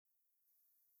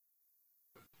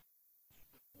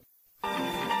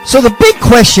So the big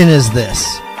question is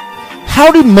this: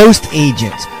 how do most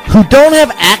agents who don't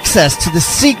have access to the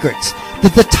secrets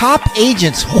that the top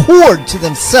agents hoard to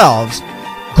themselves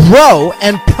grow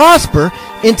and prosper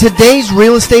in today's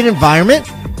real estate environment?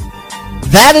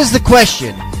 That is the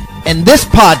question, and this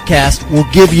podcast will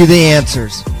give you the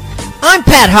answers. I'm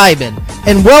Pat Hiban,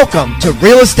 and welcome to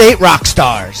Real Estate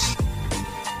Rockstars.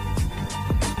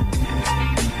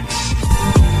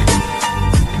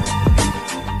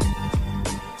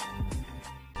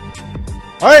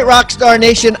 All right, Rockstar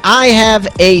Nation, I have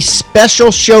a special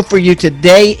show for you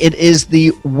today. It is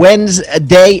the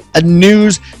Wednesday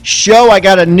News Show. I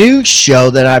got a news show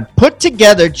that I've put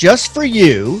together just for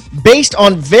you based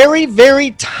on very,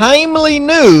 very timely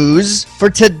news for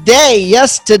today.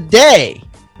 Yes, today.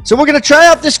 So we're going to try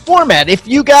out this format. If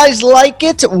you guys like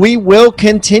it, we will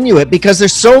continue it because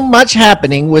there's so much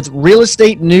happening with real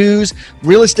estate news,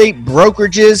 real estate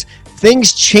brokerages,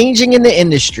 things changing in the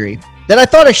industry, that I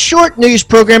thought a short news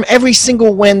program every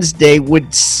single Wednesday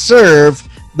would serve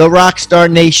the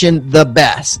Rockstar Nation the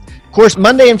best. Of course,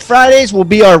 Monday and Fridays will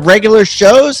be our regular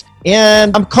shows,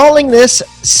 and I'm calling this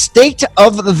State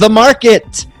of the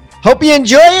Market. Hope you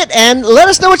enjoy it, and let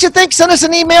us know what you think. Send us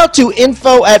an email to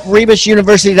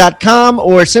info@rebusuniversity.com,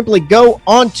 or simply go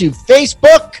onto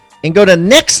Facebook and go to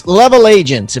Next Level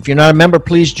Agents. If you're not a member,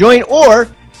 please join, or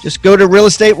just go to Real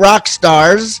Estate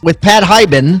Rockstars with Pat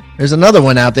Hiban. There's another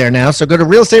one out there now. So go to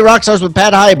Real Estate Rockstars with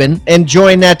Pat Hiban and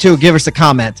join that too. Give us a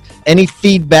comment. Any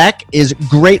feedback is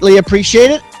greatly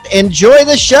appreciated. Enjoy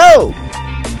the show.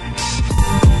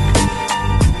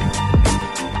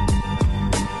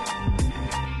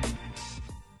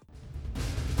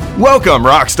 Welcome,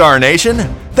 Rockstar Nation.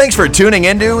 Thanks for tuning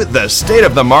into the State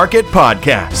of the Market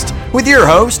podcast with your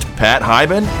host, Pat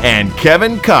Hiban and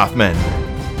Kevin Kaufman.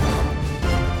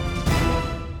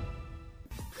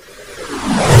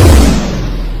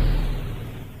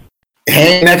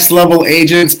 Hey, Next Level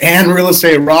Agents and Real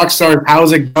Estate Rockstars,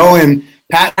 how's it going?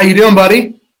 Pat, how you doing,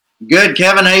 buddy? Good,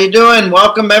 Kevin. How you doing?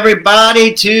 Welcome,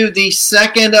 everybody, to the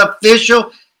second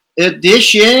official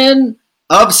edition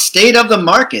of State of the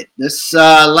Market. This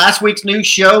last week's news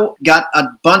show got a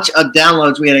bunch of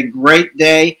downloads. We had a great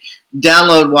day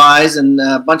download-wise and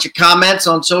a bunch of comments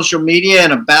on social media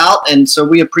and about, and so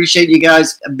we appreciate you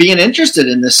guys being interested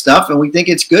in this stuff, and we think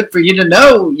it's good for you to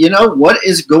know, what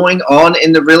is going on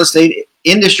in the real estate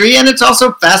industry, and it's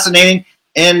also fascinating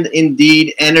and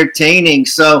indeed entertaining.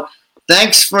 So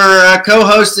thanks for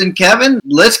co-hosting, Kevin.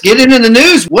 Let's get into the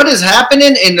news. What is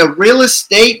happening in the real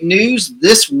estate news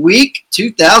this week,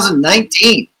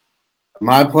 2019?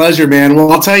 My pleasure, man.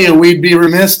 Well, I'll tell you, we'd be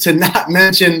remiss to not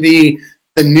mention the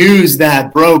news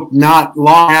that broke not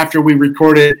long after we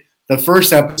recorded the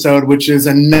first episode, which is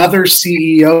another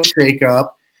CEO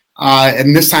shakeup,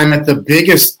 and this time at the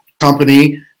biggest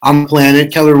company on the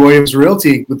planet, Keller Williams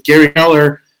Realty, with Gary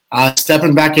Keller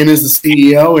stepping back in as the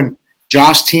CEO and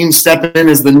Josh Team stepping in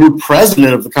as the new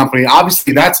president of the company.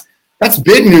 Obviously, that's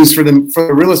big news for the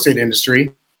real estate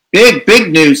industry.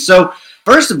 Big news. So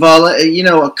first of all,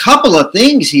 a couple of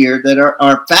things here that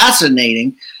are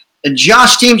fascinating.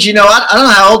 Josh Teams, I don't know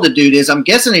how old the dude is. I'm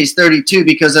guessing he's 32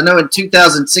 because I know in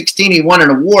 2016 he won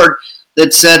an award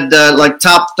that said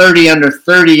top 30 under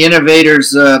 30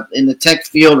 innovators in the tech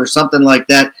field or something like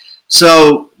that.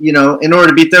 So, in order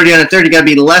to be 30 under 30, you got to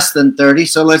be less than 30.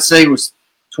 So let's say he was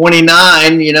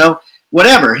 29,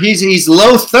 whatever. He's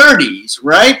low 30s,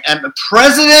 right? And the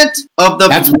president of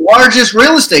the largest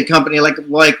real estate company. Like,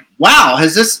 wow,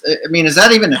 has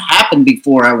that even happened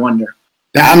before, I wonder?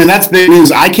 That's big news.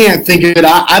 I can't think of it.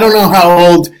 I don't know how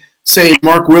old, say,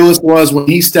 Mark Willis was when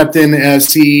he stepped in as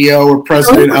CEO or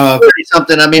president of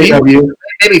something.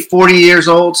 Maybe 40 years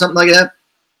old, something like that.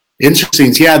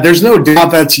 Interesting. Yeah, there's no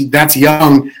doubt that's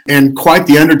young and quite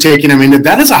the undertaking.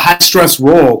 That is a high-stress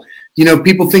role.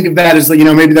 People think of that as,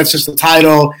 maybe that's just a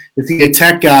title. Is he a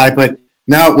tech guy? But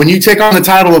now when you take on the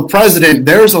title of president,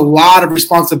 there's a lot of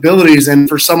responsibilities. And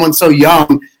for someone so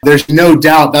young, there's no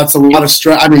doubt that's a lot of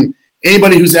stress.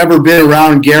 Anybody who's ever been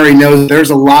around Gary knows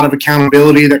there's a lot of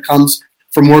accountability that comes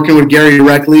from working with Gary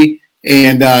directly,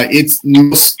 and it's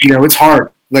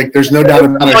hard. There's no doubt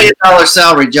about it. $1 million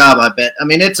salary job, I bet.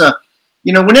 It's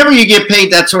whenever you get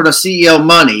paid that sort of CEO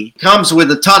money, comes with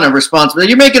a ton of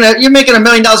responsibility. You're making $1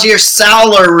 million a year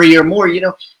salary or more.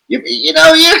 You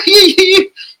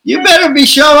better be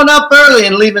showing up early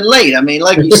and leaving late.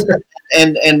 Like you said,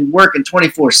 and working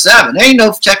 24/7. There ain't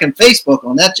no checking Facebook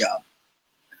on that job.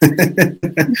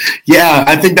 Yeah,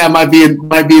 I think that might be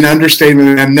an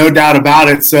understatement, and no doubt about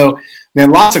it. So Man,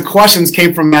 lots of questions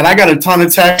came from that. I got a ton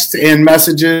of text and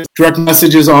messages, direct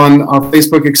messages on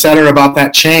Facebook, et cetera, about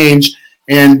that change.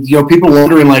 And, people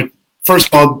wondering, like, first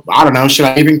of all, I don't know, should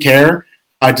I even care?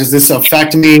 Does this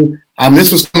affect me?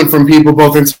 This was coming from people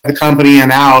both inside the company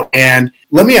and out. And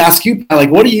let me ask you,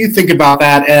 like, what do you think about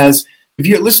that? As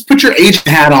let's put your agent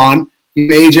hat on,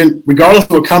 your agent, regardless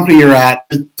of what company you're at,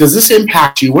 does this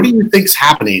impact you? What do you think is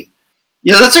happening?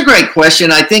 Yeah, that's a great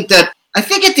question. I think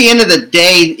at the end of the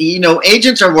day,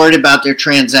 agents are worried about their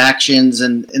transactions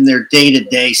and their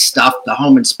day-to-day stuff, the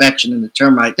home inspection and the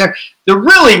termite. They're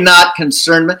really not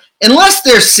concerned, unless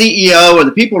their CEO or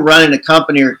the people running the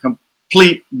company are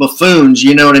complete buffoons,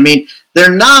 you know what I mean? They're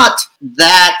not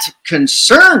that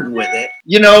concerned with it,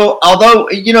 although,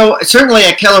 certainly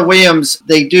at Keller Williams,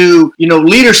 they do,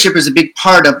 leadership is a big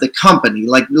part of the company,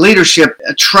 like leadership,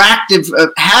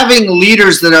 having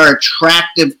leaders that are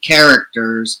attractive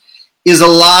characters is a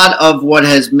lot of what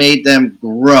has made them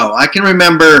grow. I can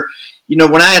remember,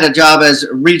 when I had a job as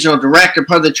a regional director,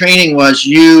 part of the training was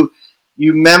you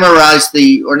memorize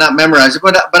or not memorize it,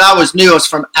 but I was new. I was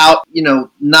from out,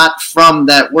 not from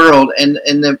that world. And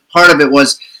the part of it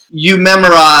was you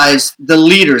memorize the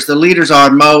leaders. The leaders are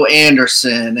Mo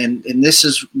Anderson, and this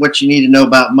is what you need to know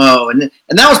about Mo. And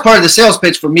that was part of the sales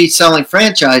pitch for me selling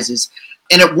franchises,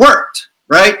 and it worked,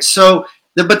 right? So,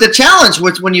 but the challenge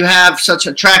with when you have such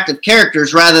attractive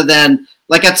characters, rather than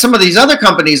like at some of these other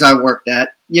companies I worked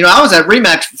at, I was at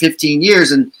RE/MAX for 15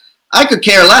 years, and I could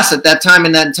care less at that time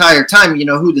and that entire time,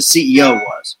 who the CEO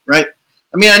was, right?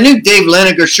 I mean, I knew Dave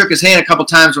Liniger, shook his hand a couple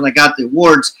times when I got the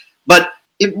awards, but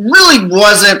it really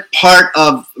wasn't part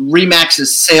of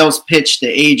RE/MAX's sales pitch to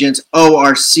agents,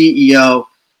 our CEO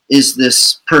is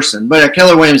this person. But at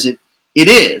Keller Williams, it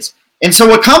is. And so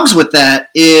what comes with that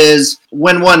is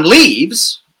when one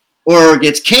leaves or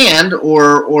gets canned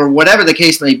or whatever the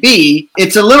case may be,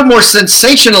 it's a little more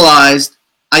sensationalized,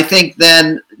 I think,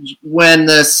 than when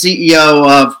the CEO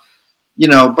of,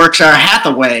 Berkshire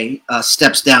Hathaway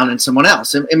steps down and someone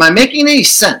else. Am I making any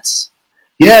sense?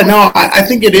 Yeah, no, I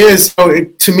think it is. So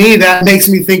to me, that makes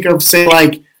me think of, say,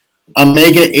 like a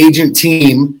mega agent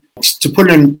team. To put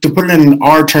it in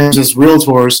our terms as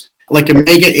realtors, like a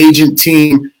mega agent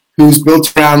team who's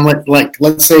built around like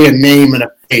let's say a name and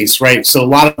a face, right? So a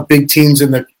lot of big teams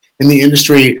in the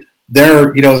industry,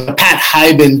 they're the Pat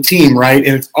Hiban team, right?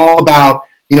 And it's all about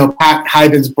Pat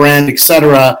Hiban's brand,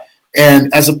 etc.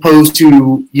 And as opposed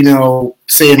to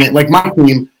saying like my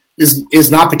team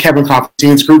is not the Kevin Kaufman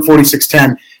team, it's Group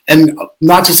 4610. And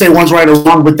not to say one's right or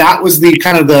wrong, but that was the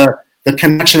kind of the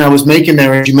connection I was making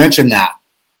there as you mentioned that.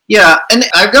 Yeah, and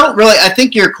I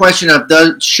think your question of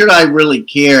should I really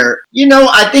care?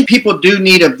 I think people do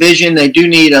need a vision. They do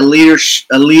need a leader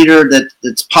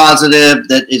that's positive,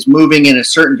 that is moving in a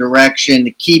certain direction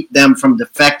to keep them from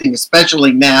defecting,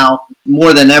 especially now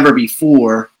more than ever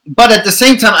before. But at the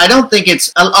same time, I don't think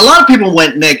it's a lot of people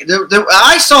went negative.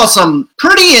 I saw some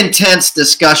pretty intense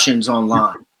discussions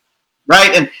online,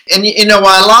 right? And a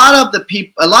lot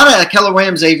of Keller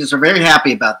Williams agents are very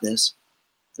happy about this.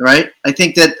 Right. I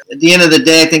think that at the end of the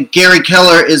day, I think Gary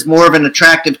Keller is more of an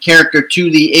attractive character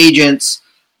to the agents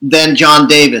than John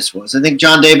Davis was. I think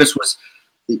John Davis was,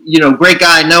 great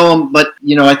guy. I know him, but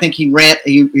I think he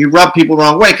rubbed people the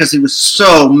wrong way because he was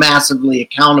so massively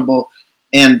accountable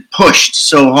and pushed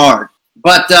so hard.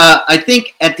 But I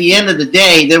think at the end of the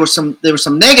day, there were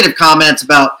some negative comments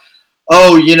about,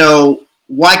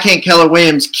 why can't Keller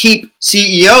Williams keep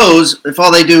CEOs if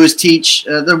all they do is teach?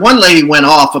 The one lady went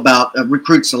off about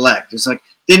Recruit Select. It's like,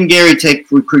 didn't Gary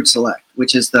take Recruit Select,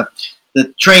 which is the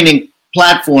training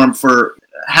platform for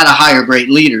how to hire great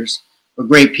leaders or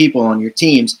great people on your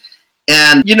teams?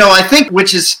 And, I think,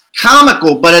 which is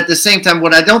comical, but at the same time,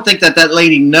 what I don't think that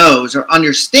lady knows or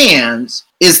understands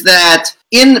is that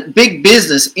in big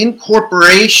business, in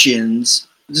corporations,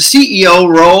 the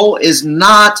CEO role is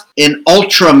not an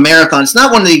ultra marathon. It's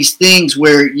not one of these things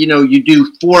where, you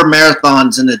do 4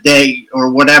 marathons in a day or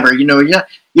whatever.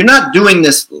 You're not doing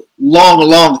this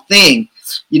long thing.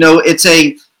 It's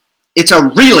a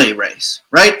relay race,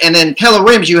 right? And then Keller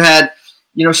Williams, you had,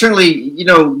 certainly,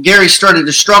 Gary started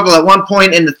to struggle at one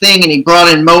point in the thing, and he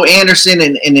brought in Mo Anderson,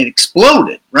 and it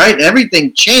exploded, right?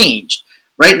 Everything changed,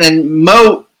 right? And then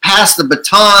Mo passed the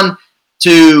baton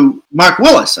to Mark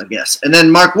Willis, I guess. And then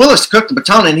Mark Willis took the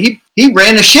baton and he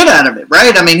ran the shit out of it,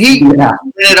 right? I mean, he ran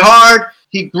it hard.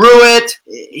 He grew it.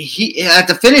 He at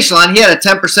the finish line, he had a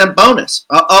 10% bonus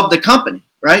of the company,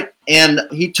 right? And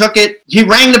he took it. He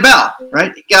rang the bell,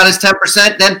 right? He got his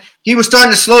 10%. Then he was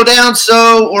starting to slow down,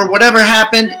 or whatever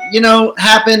happened.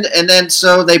 And then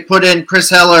so they put in Chris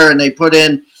Heller and they put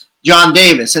in John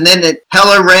Davis, and then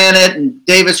Heller ran it and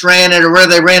Davis ran it, or where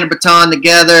they ran a baton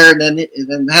together, and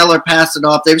then Heller passed it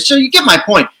off Davis. So you get my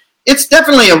point. it's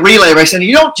definitely a relay race. And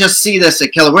you don't just see this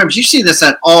at Keller Williams. You see this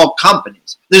at all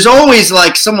companies. There's always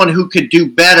like someone who could do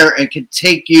better and could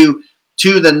take you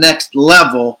to the next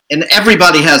level, and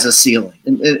everybody has a ceiling.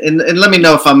 And let me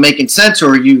know if I'm making sense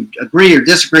or you agree or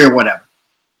disagree or whatever.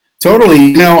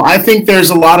 Totally. I think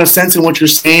there's a lot of sense in what you're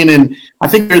saying, and I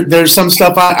think there's some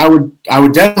stuff I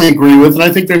would definitely agree with, and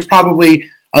I think there's probably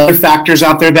other factors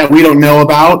out there that we don't know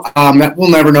about, that we'll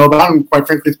never know about, and quite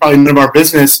frankly, it's probably none of our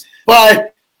business.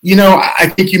 But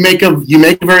I think you make a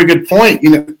very good point.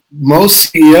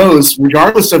 Most CEOs,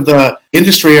 regardless of the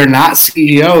industry, are not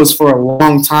CEOs for a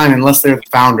long time unless they're the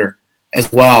founder as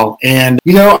well. And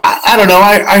I don't know.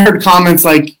 I heard comments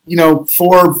like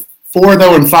four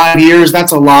though in 5 years,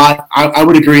 that's a lot. I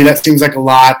would agree. That seems like a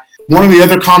lot. One of the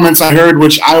other comments I heard,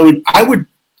 which I would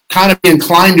kind of be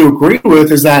inclined to agree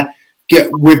with, is that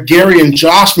with Gary and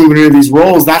Josh moving into these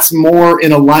roles, that's more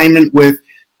in alignment with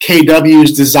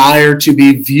KW's desire to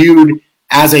be viewed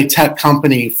as a tech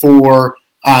company for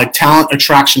talent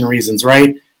attraction reasons,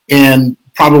 right? And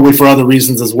probably for other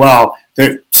reasons as well.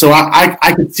 So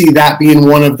I could see that being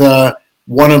one of the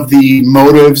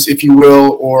motives, if you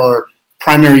will, or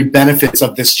primary benefits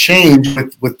of this change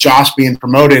with Josh being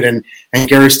promoted and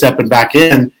Gary stepping back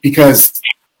in, because,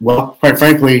 well, quite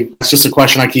frankly, that's just a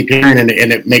question I keep hearing, and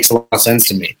it makes a lot of sense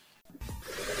to me.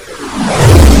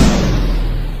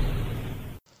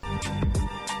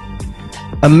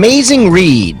 Amazing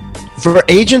read for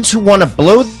agents who want to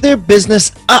blow their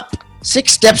business up.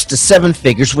 6 Steps to 7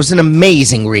 Figures was an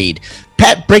amazing read.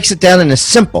 Pat breaks it down into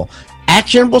simple,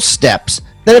 actionable steps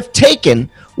that, if taken,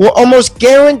 will almost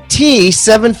guarantee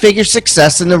 7-figure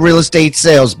success in the real estate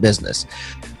sales business.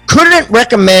 Couldn't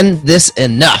recommend this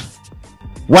enough.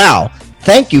 Wow,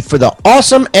 thank you for the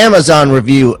awesome Amazon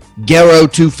review,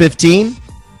 Garo215.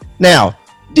 Now,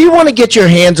 do you want to get your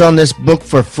hands on this book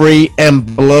for free and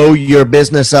blow your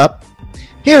business up?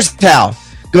 Here's how.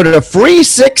 Go to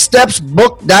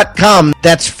free6stepsbook.com.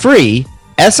 That's free,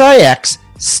 S-I-X,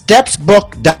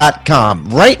 stepsbook.com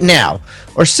right now.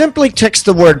 Or simply text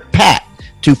the word PAT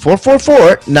to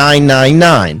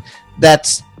 444-999.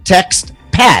 That's text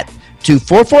PAT to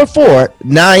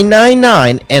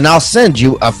 444-999, and I'll send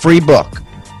you a free book.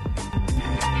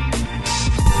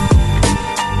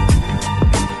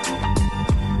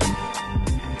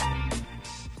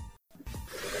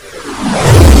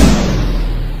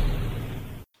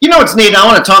 It's neat. I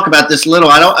want to talk about this a little.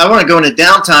 I want to go into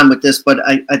downtime with this, but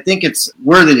I think it's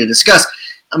worthy to discuss.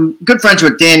 I'm good friends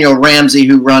with Daniel Ramsey,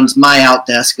 who runs My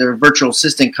Outdesk. They're a virtual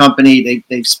assistant company.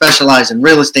 They specialize in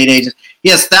real estate agents. He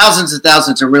has thousands and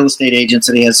thousands of real estate agents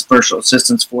that he has virtual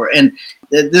assistants for. And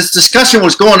this discussion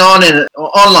was going on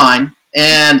online,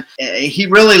 and he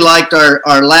really liked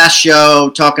our last show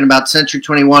talking about Century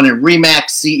 21 and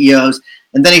RE/MAX CEOs.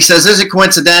 And then he says, is it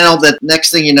coincidental that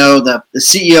next thing you know, the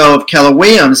CEO of Keller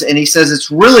Williams, and he says, it's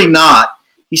really not.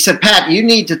 He said, Pat, you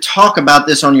need to talk about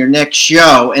this on your next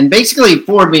show. And basically he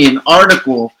forwarded me an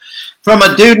article from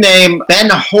a dude named Ben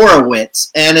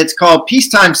Horowitz, and it's called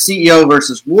Peacetime CEO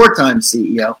versus Wartime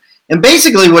CEO. And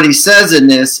basically what he says in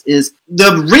this is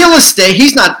the real estate,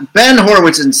 Ben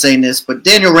Horowitz isn't saying this, but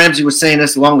Daniel Ramsey was saying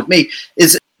this along with me,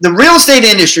 is the real estate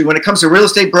industry, when it comes to real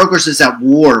estate brokers, is at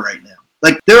war right now.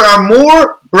 Like, there are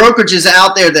more brokerages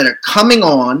out there that are coming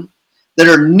on, that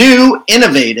are new,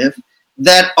 innovative,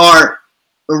 that are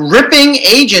ripping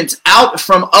agents out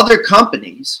from other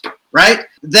companies, right,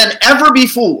 than ever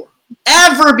before,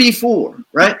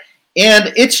 right?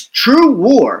 And it's true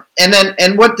war.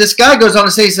 And what this guy goes on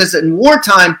to say, he says that in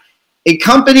wartime, a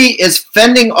company is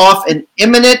fending off an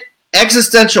imminent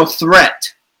existential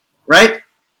threat, right?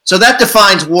 So that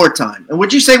defines wartime. And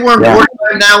would you say we're in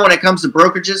wartime now when it comes to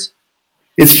brokerages?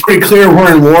 It's pretty clear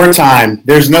we're in wartime.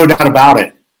 There's no doubt about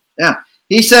it. Yeah.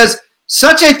 He says,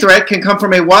 such a threat can come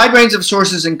from a wide range of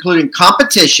sources, including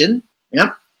competition,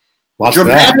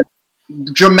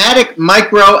 dramatic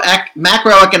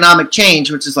macroeconomic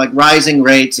change, which is like rising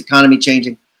rates, economy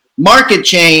changing, market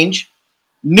change,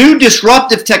 new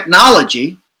disruptive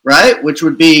technology, right, which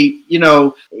would be,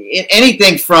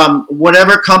 anything from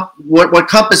whatever what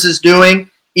Compass is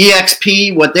doing,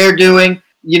 EXP, what they're doing,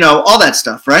 all that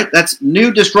stuff, right? That's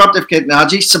new disruptive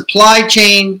technology, supply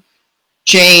chain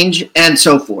change, and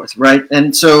so forth, right?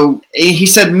 And so he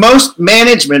said most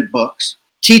management books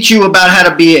teach you about how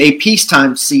to be a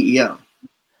peacetime CEO.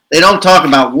 They don't talk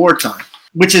about wartime,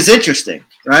 which is interesting,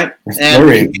 right?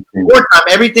 And wartime,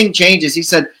 everything changes. He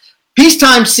said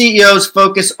peacetime CEOs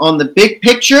focus on the big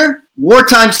picture.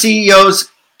 Wartime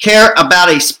CEOs care about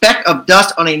a speck of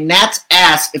dust on a gnat's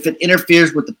ass if it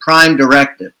interferes with the prime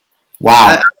directive.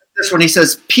 Wow. This one, he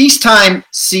says, peacetime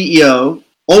CEO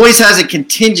always has a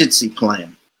contingency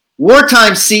plan.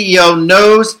 Wartime CEO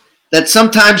knows that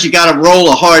sometimes you got to roll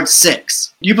a hard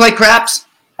 6. You play craps?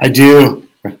 I do.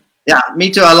 Yeah,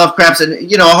 me too. I love craps. And,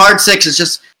 a hard 6 is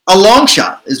just a long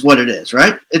shot is what it is,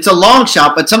 right? It's a long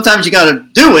shot, but sometimes you got to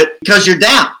do it because you're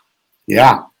down.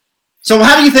 Yeah. So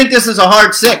how do you think this is a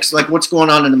hard 6, like what's going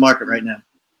on in the market right now?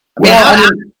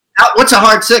 What's a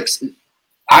hard 6?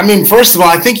 I mean, first of all,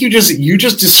 I think you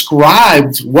just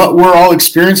described what we're all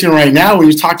experiencing right now when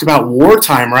you talked about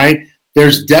wartime, right?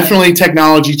 There's definitely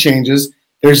technology changes.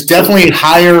 There's definitely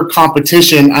higher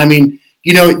competition. I mean,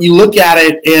 you look at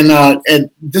it and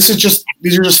these are just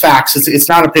facts. It's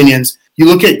not opinions. You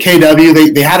look at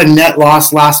KW, they had a net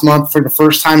loss last month for the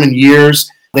first time in years.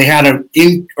 They had a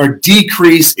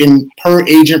decrease in per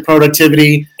agent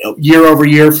productivity year over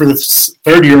year for the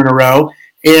third year in a row.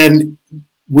 And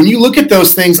when you look at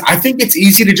those things, I think it's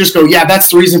easy to just go, yeah, that's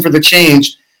the reason for the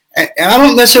change. And I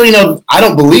don't necessarily know, I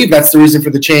don't believe that's the reason for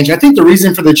the change. I think the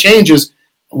reason for the change is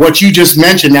what you just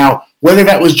mentioned. Now, whether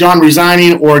that was John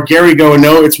resigning or Gary going,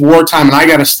 no, it's wartime and I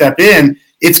got to step in,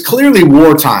 it's clearly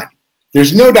wartime.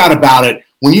 There's no doubt about it.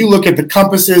 When you look at the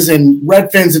Compasses and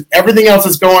Redfins and everything else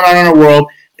that's going on in our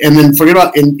world, and then forget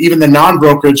about even the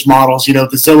non-brokerage models, the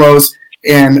Zillows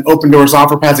and Open Doors,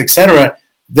 OfferPads, et cetera,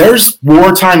 there's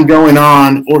wartime going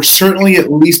on, or certainly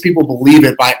at least people believe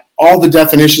it by all the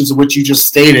definitions of which you just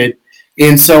stated.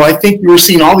 And so I think you're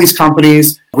seeing all these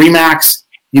companies, RE/MAX,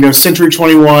 Century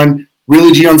 21,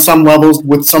 Realogy on some levels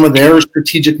with some of their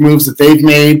strategic moves that they've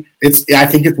made. I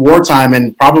think it's wartime,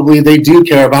 and probably they do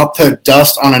care about the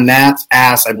dust on a gnat's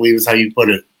ass, I believe is how you put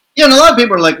it. And a lot of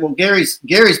people are like, well, Gary's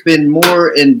been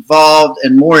more involved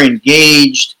and more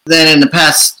engaged than in the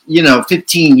past,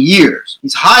 15 years.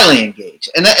 He's highly engaged.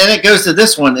 And it goes to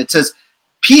this one. It says,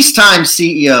 peacetime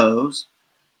CEOs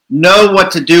know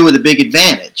what to do with a big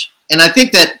advantage. And I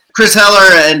think that Chris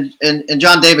Heller and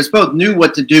John Davis both knew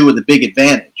what to do with a big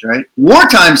advantage, right?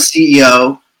 Wartime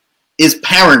CEO is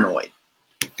paranoid.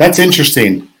 That's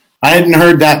interesting. I hadn't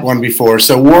heard that one before.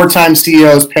 So wartime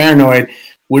CEO is paranoid,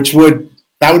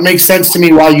 that would make sense to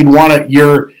me why you'd want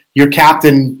your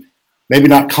captain, maybe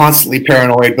not constantly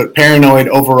paranoid, but paranoid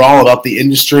overall about the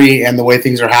industry and the way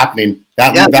things are happening.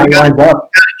 That lines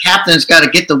up. Captain's got to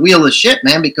get the wheel of shit,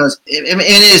 man, because in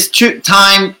his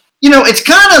time, it's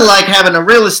kind of like having a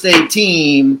real estate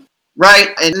team, right?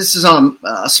 And this is on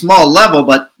a small level,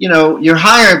 but, you're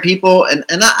hiring people, and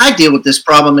I deal with this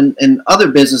problem in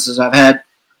other businesses I've had.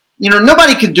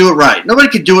 Nobody could do it right. Nobody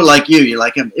could do it like you. You're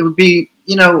like, it would be,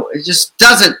 it just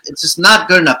doesn't, it's just not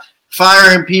good enough.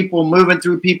 Firing people, moving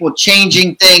through people,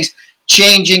 changing things,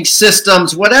 changing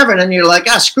systems, whatever. And then you're like,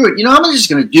 screw it. I'm just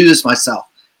going to do this myself.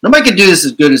 Nobody can do this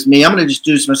as good as me. I'm going to just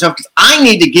do this myself because I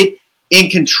need to get in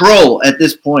control at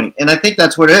this point. And I think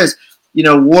that's what it is.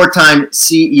 Wartime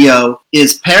CEO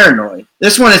is paranoid.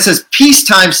 This one, it says,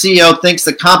 peacetime CEO thinks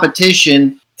of the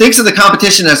competition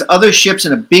as other ships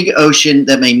in a big ocean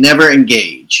that may never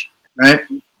engage, right?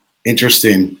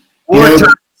 Interesting.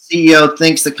 Wartime CEO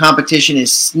thinks the competition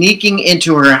is sneaking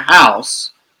into her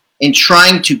house and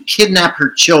trying to kidnap her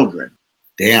children.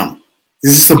 Damn.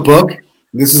 Is this a book?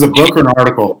 This is a book or an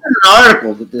article? An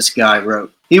article that this guy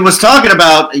wrote. He was talking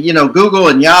about, Google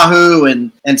and Yahoo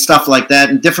and stuff like that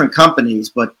and different companies,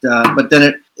 but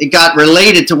then it got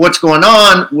related to what's going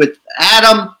on with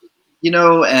Adam,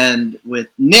 and with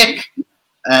Nick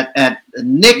at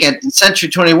Century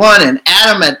 21 and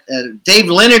Adam at Dave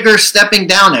Liniger stepping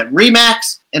down at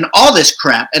RE/MAX and all this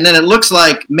crap. And then it looks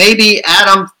like maybe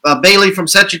Adam Bailey from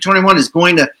Century 21 is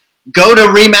going to go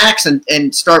to RE/MAX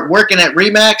and start working at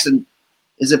RE/MAX. And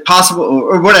is it possible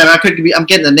or whatever? I'm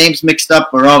getting the names mixed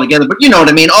up or all together, but you know what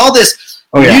I mean? All this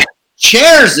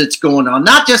chairs that's going on,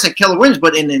 not just at Keller Williams,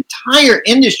 but in the entire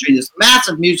industry, this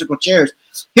massive musical chairs.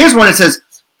 Here's one that says,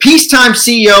 peacetime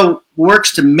CEO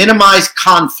works to minimize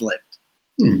conflict.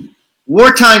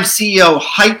 Wartime CEO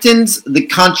heightens the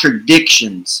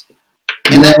contradictions.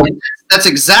 And that's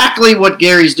exactly what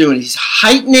Gary's doing. He's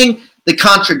heightening the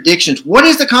contradictions. What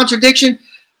is the contradiction?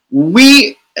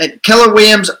 We at Keller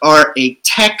Williams are a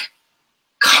tech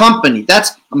company.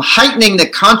 I'm heightening the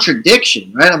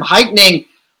contradiction, right? I'm heightening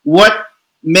what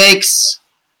makes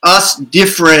us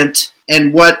different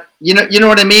and what, you know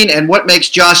what I mean? And what makes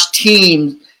Josh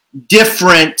Team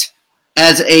different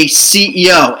as a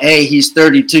CEO. A, he's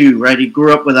 32, right? He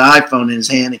grew up with an iPhone in his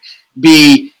hand.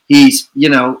 B, he's,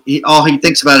 all he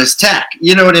thinks about is tech.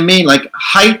 You know what I mean? Like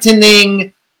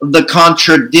heightening the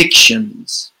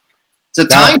contradictions. It's a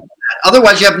time for that.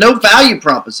 Otherwise, you have no value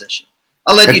proposition.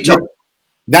 I'll let you talk.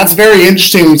 That's very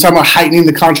interesting. When you talk about heightening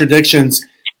the contradictions,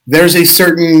 there's a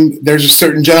certain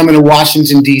gentleman in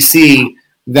Washington, D.C.,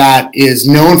 that is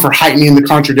known for heightening the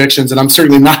contradictions. And I'm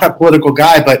certainly not a political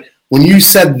guy, but when you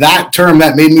said that term,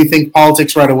 that made me think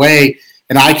politics right away.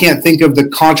 And I can't think of the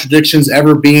contradictions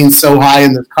ever being so high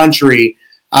in this country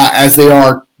as they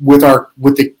are with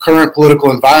the current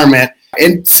political environment.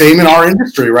 And same in our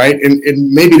industry, right?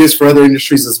 And maybe it is for other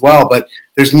industries as well. But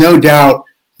there's no doubt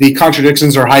the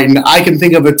contradictions are heightened. I can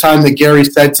think of a time that Gary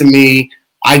said to me,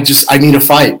 I need a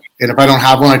fight. And if I don't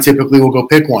have one, I typically will go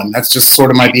pick one. That's just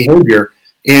sort of my behavior.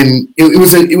 And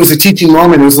it was a teaching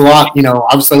moment. It was a lot,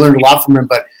 obviously I learned a lot from him,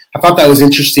 but I thought that was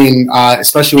interesting,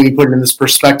 especially when you put it in this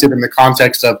perspective in the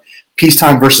context of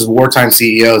peacetime versus wartime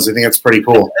CEOs. I think that's pretty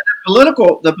cool.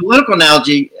 The political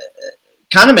analogy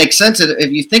kind of makes sense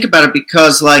if you think about it,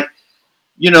 because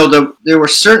there were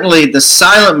certainly the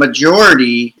silent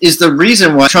majority is the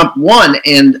reason why Trump won.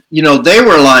 And, they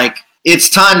were like,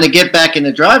 it's time to get back in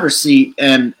the driver's seat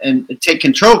and take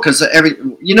control, because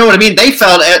they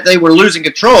felt they were losing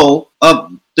control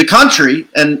of the country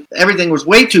and everything was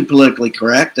way too politically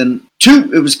correct. And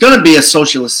it was going to be a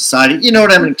socialist society,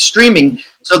 extreming.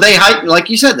 So they heightened, like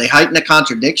you said, the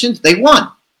contradictions. They won.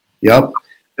 Yep.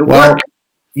 It worked.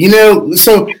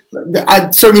 So I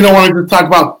certainly don't want to talk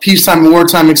about peacetime and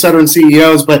wartime, et cetera, and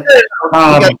CEOs, but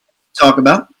talk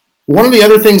about. One of the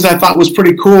other things I thought was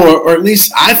pretty cool, or at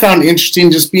least I found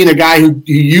interesting, just being a guy who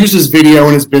uses video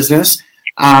in his business,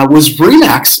 was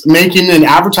RE/MAX making an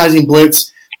advertising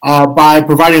blitz by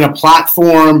providing a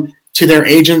platform to their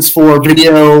agents for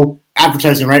video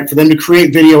advertising, right? For them to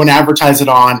create video and advertise it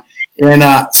on. And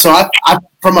so I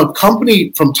from a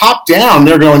company, from top down,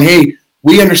 they're going, hey,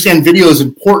 we understand video is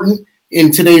important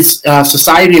in today's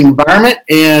society and environment,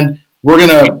 and we're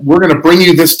gonna bring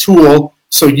you this tool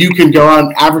so you can go out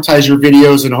and advertise your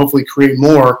videos and hopefully create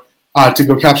more to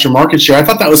go capture market share. I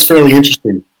thought that was fairly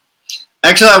interesting.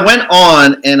 Actually, I went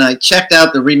on and I checked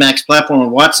out the RE/MAX platform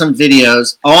and watched some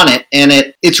videos on it,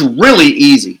 and it's really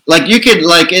easy. Like you could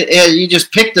you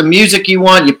just pick the music you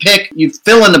want, you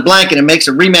fill in the blank, and it makes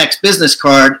a RE/MAX business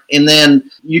card, and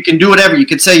then you can do whatever. You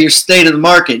could say your state of the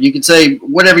market. You could say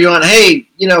whatever you want. Hey,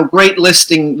 great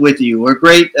listing with you, or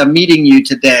great meeting you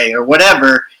today, or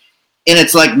whatever. And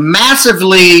it's like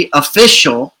massively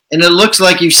official, and it looks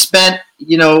like you spent,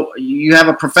 you have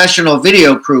a professional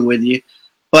video crew with you,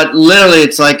 but literally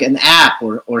it's like an app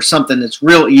or something that's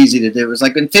real easy to do. It's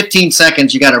like in 15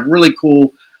 seconds, you got a really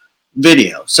cool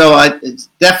video. So it's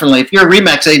definitely, if you're a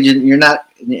RE/MAX agent,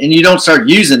 and you don't start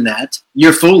using that,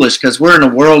 you're foolish, because we're in a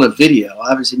world of video.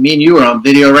 Obviously, me and you are on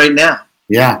video right now.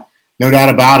 Yeah. No doubt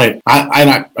about it.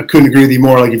 I couldn't agree with you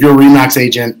more. Like, if you're a RE/MAX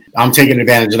agent, I'm taking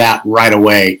advantage of that right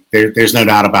away. There's no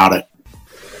doubt about it.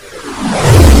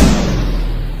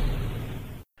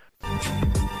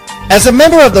 As a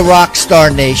member of the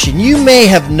Rockstar Nation, you may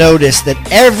have noticed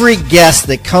that every guest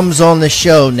that comes on the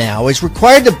show now is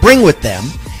required to bring with them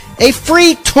a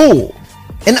free tool,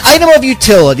 an item of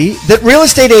utility that real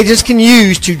estate agents can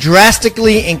use to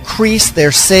drastically increase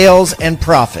their sales and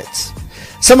profits.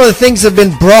 Some of the things that have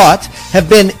been brought have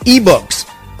been ebooks,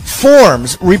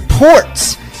 forms,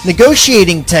 reports,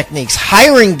 negotiating techniques,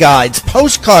 hiring guides,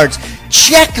 postcards,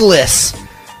 checklists,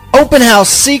 open house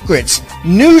secrets,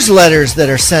 newsletters that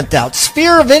are sent out,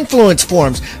 sphere of influence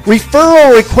forms,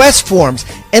 referral request forms,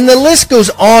 and the list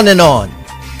goes on and on.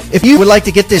 If you would like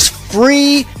to get this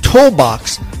free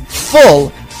toolbox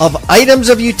full of items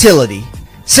of utility,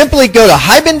 simply go to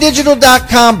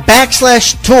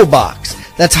hibandigital.com/toolbox.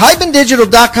 That's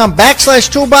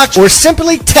hibandigital.com/toolbox, or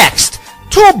simply text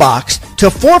toolbox to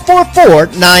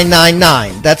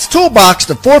 444-999. That's toolbox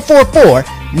to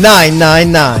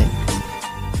 444-999.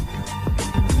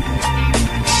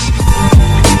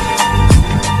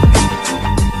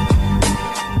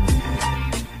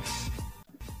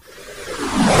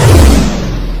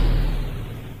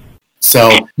 So,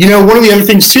 one of the other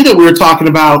things too that we were talking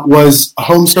about was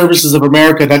Home Services of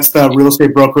America. That's the real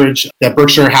estate brokerage that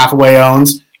Berkshire Hathaway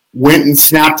owns. Went and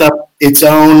snapped up its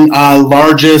own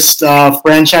largest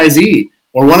franchisee,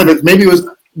 or one of it. Maybe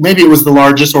it was the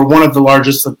largest, or one of the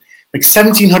largest, like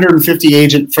 1,750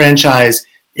 agent franchise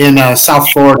in South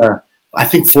Florida. I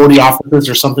think 40 offices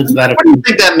or something to that effect. What do you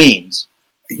think that means?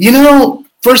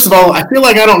 First of all, I feel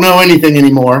like I don't know anything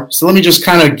anymore. So let me just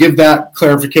kind of give that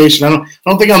clarification. I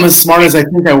don't think I'm as smart as I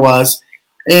think I was.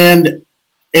 And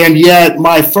yet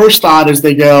my first thought is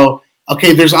they go,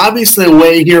 okay, there's obviously a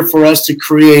way here for us to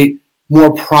create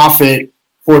more profit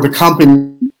for the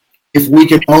company if we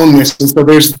can own this. And so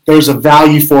there's a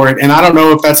value for it. And I don't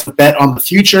know if that's a bet on the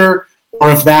future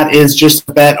or if that is just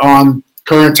a bet on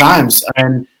current times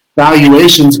and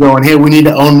valuations going, hey, we need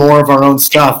to own more of our own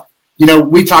stuff.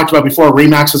 We talked about before,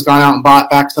 RE/MAX has gone out and bought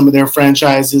back some of their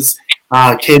franchises.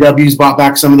 KW's bought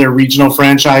back some of their regional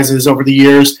franchises over the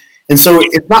years. And so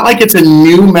it's not like it's a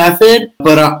new method,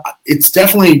 but it's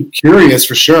definitely curious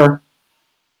for sure.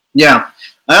 Yeah.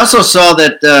 I also saw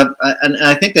that, and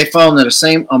I think they fall under the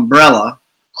same umbrella,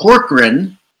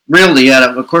 Corcoran Realty,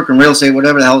 out of Corcoran Real Estate,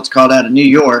 whatever the hell it's called, out of New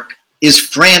York, is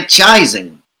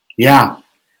franchising. Yeah.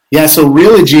 Yeah, so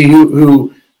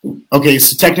Realogy,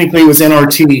 so technically it was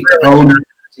NRT, owned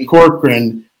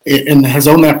Corcoran, and has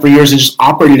owned that for years and just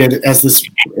operated it as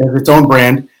its own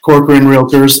brand, Corcoran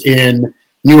Realtors in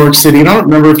New York City. And I don't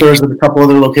remember if there's a couple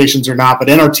other locations or not, but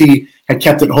NRT had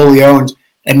kept it wholly owned.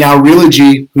 And now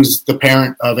Realogy, who's the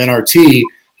parent of NRT,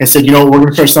 has said, we're going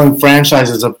to start selling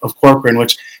franchises of Corcoran,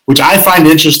 which I find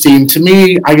interesting. To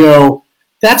me, I go,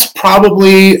 that's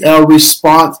probably a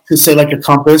response to, say, like a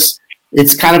Compass.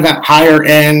 It's kind of that higher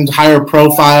end, higher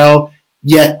profile,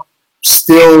 yet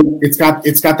still it's got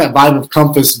that vibe of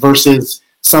Compass versus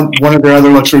one of their other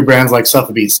luxury brands like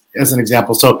Sotheby's, as an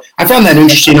example. So I found that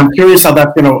interesting. I'm curious how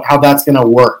that's gonna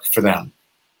work for them.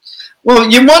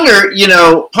 Well, you wonder,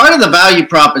 part of the value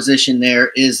proposition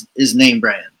there is name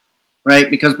brand, right?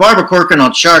 Because Barbara Corcoran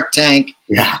on Shark Tank,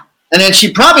 yeah, and then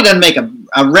she probably doesn't make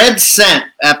a red cent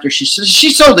after she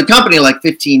sold the company like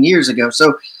 15 years ago.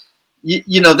 So, they've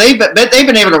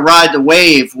been able to ride the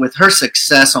wave with her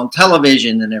success on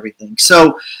television and everything.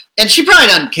 So, and she probably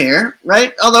doesn't care,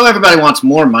 right? Although everybody wants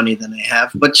more money than they have,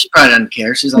 but she probably doesn't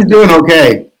care. She's like, doing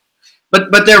okay.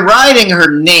 But they're riding her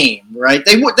name, right?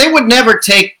 They would never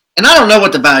take, and I don't know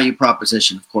what the value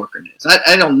proposition of Corcoran is.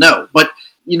 I don't know, but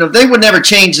they would never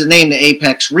change the name to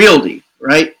Apex Realty,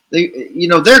 right? They're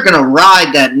going to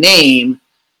ride that name,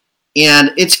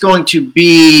 and it's going to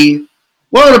be,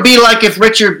 well, it'll be like if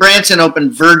Richard Branson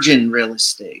opened Virgin Real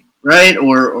Estate, right?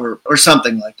 Or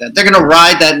something like that. They're going to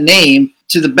ride that name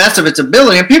to the best of its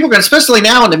ability. And people are going to, especially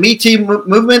now in the Me Too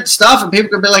movement stuff, and people are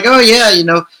going to be like, oh,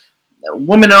 yeah,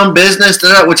 woman-owned business,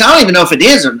 which I don't even know if it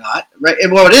is or not, right?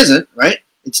 Well, it isn't, right?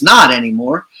 It's not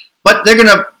anymore. But they're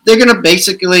gonna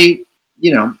basically,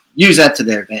 use that to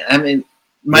their advantage. I mean,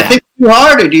 am I thinking too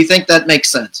hard, or do you think that makes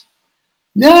sense?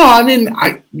 No, I mean,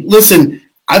 listen,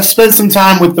 I've spent some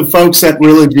time with the folks at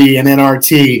Realogy and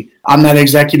NRT on that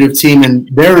executive team, and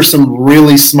there are some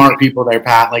really smart people there,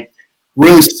 Pat. Like,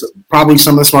 really, probably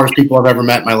some of the smartest people I've ever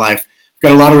met in my life.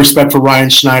 Got a lot of respect for Ryan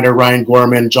Schneider, Ryan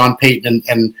Gorman, John Payton,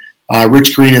 and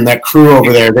Rich Green and that crew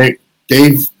over there.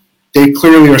 They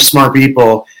clearly are smart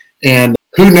people, and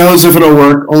who knows if it'll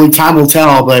work? Only time will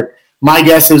tell. But my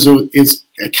guess is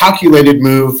a calculated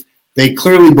move. They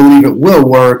clearly believe it will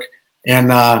work,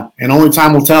 and only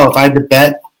time will tell. If I had to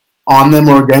bet on them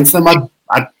or against them,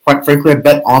 I'd quite frankly I'd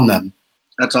bet on them.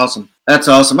 That's awesome. That's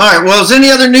awesome. All right. Well, is there any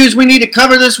other news we need to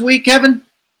cover this week, Kevin?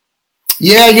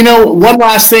 Yeah, one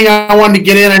last thing I wanted to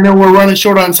get in, I know we're running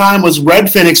short on time, was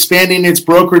Redfin expanding its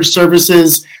brokerage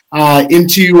services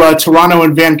into Toronto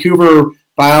and Vancouver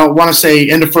by, I want to say,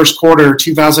 end of first quarter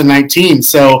 2019.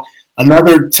 So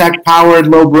another tech-powered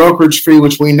low brokerage fee,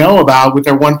 which we know about with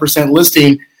their 1%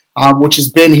 listing, which has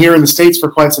been here in the States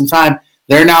for quite some time.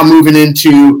 They're now moving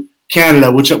into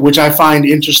Canada, which I find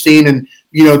interesting. And,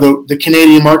 the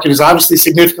Canadian market is obviously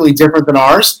significantly different than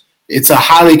ours. It's a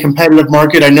highly competitive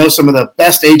market. I know some of the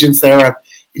best agents there. I've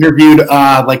interviewed,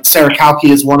 like Sarah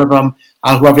Kalki is one of them,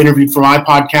 who I've interviewed for my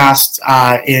podcast.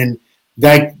 And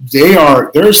that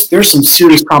there's some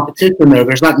serious competition there.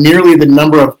 There's not nearly the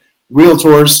number of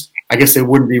realtors. I guess they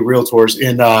wouldn't be realtors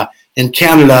in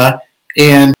Canada.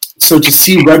 And so to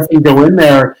see Redfin go in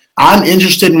there, I'm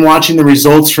interested in watching the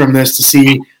results from this to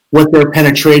see what their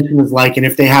penetration is like, and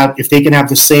if they can have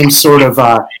the same sort of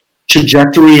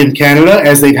trajectory in Canada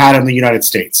as they've had in the United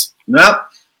States. Well,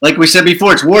 like we said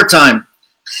before, it's wartime.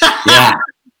 Yeah.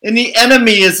 And the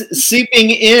enemy is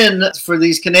seeping in for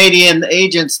these Canadian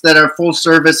agents that are full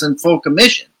service and full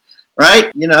commission,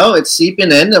 right? It's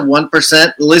seeping in. The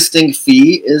 1% listing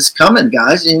fee is coming,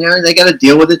 guys. They got to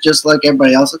deal with it just like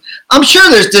everybody else. I'm sure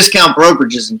there's discount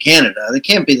brokerages in Canada. They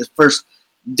can't be the first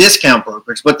discount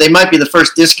brokerage, but they might be the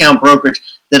first discount brokerage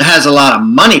that has a lot of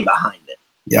money behind it.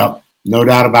 Yep, no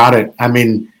doubt about it. I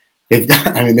mean,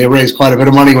 they raised quite a bit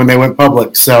of money when they went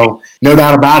public, so no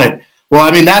doubt about it. Well,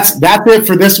 I mean, that's it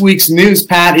for this week's news,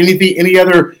 Pat. Any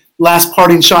other last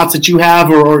parting shots that you have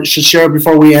or should share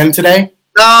before we end today?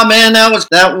 No, man, that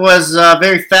was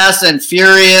very fast and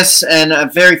furious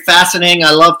and very fascinating.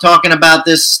 I love talking about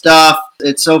this stuff.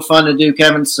 It's so fun to do,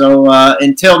 Kevin. So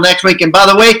until next week. And by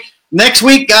the way, next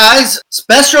week, guys,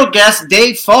 special guest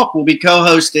Dave Falk will be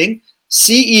co-hosting.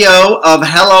 CEO of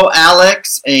Hello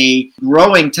Alex, a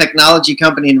growing technology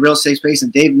company in the real estate space.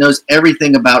 And Dave knows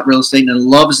everything about real estate and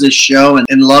loves this show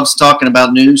and loves talking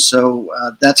about news. So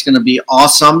that's going to be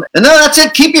awesome. And then that's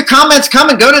it. Keep your comments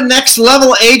coming. Go to Next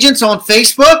Level Agents on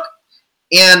Facebook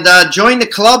and join the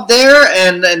club there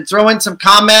and throw in some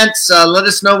comments. Let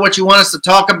us know what you want us to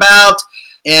talk about.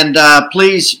 And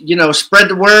please, spread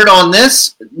the word on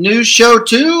this news show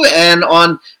too. And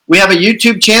we have a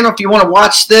YouTube channel if you want to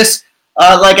watch this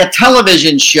like a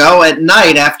television show at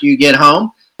night after you get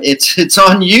home. It's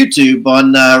on YouTube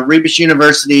on Rebus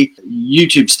University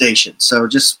YouTube station. So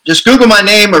just Google my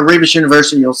name or Rebus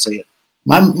University, you'll see it.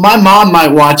 My mom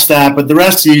might watch that, but the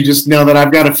rest of you just know that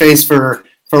I've got a face for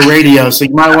radio, so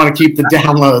you might want to keep the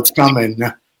downloads coming.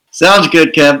 Sounds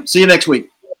good, Kev. See you next week.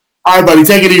 All right, buddy.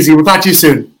 Take it easy. We'll talk to you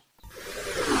soon.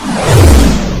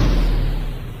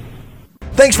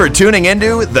 Thanks for tuning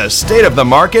into the State of the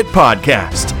Market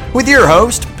podcast with your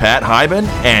host, Pat Hiban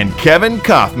and Kevin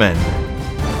Kaufman.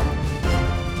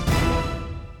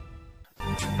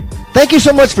 Thank you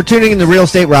so much for tuning in to Real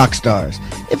Estate Rockstars.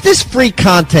 If this free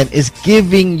content is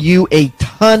giving you a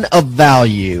ton of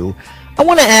value, I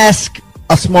want to ask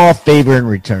a small favor in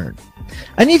return.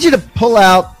 I need you to pull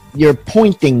out your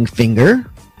pointing finger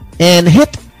and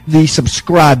hit the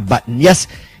subscribe button. Yes,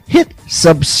 hit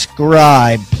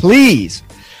subscribe, please.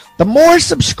 The more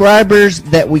subscribers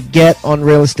that we get on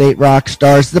Real Estate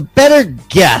Rockstars, the better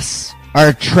guests are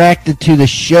attracted to the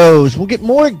shows. We'll get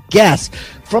more guests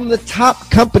from the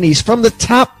top companies, from the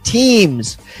top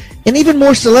teams, and even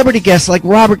more celebrity guests like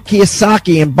Robert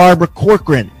Kiyosaki and Barbara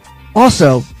Corcoran.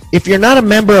 Also, if you're not a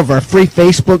member of our free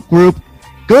Facebook group,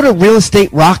 go to Real Estate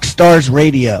Rockstars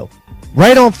Radio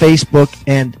right on Facebook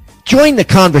and join the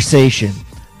conversation.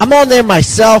 I'm on there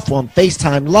myself on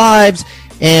FaceTime Lives,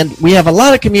 and we have a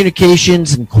lot of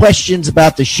communications and questions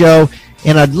about the show,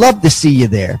 and I'd love to see you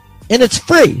there. And it's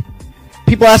free.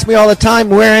 People ask me all the time,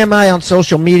 where am I on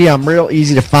social media? I'm real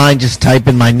easy to find. Just type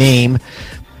in my name.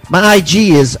 My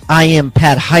IG is I am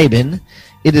Pat Hiban.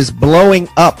 It is blowing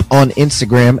up on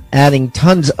Instagram, adding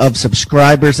tons of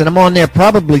subscribers, and I'm on there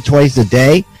probably twice a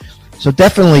day. So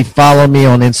definitely follow me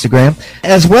on Instagram,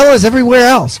 as well as everywhere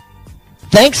else.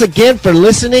 Thanks again for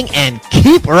listening, and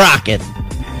keep rocking.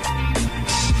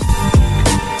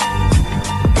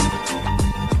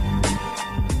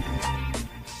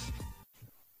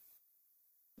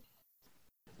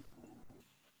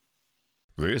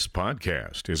 This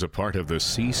podcast is a part of the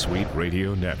C-Suite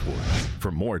Radio Network.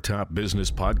 For more top business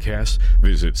podcasts,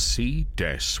 visit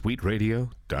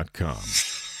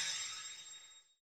c-suiteradio.com.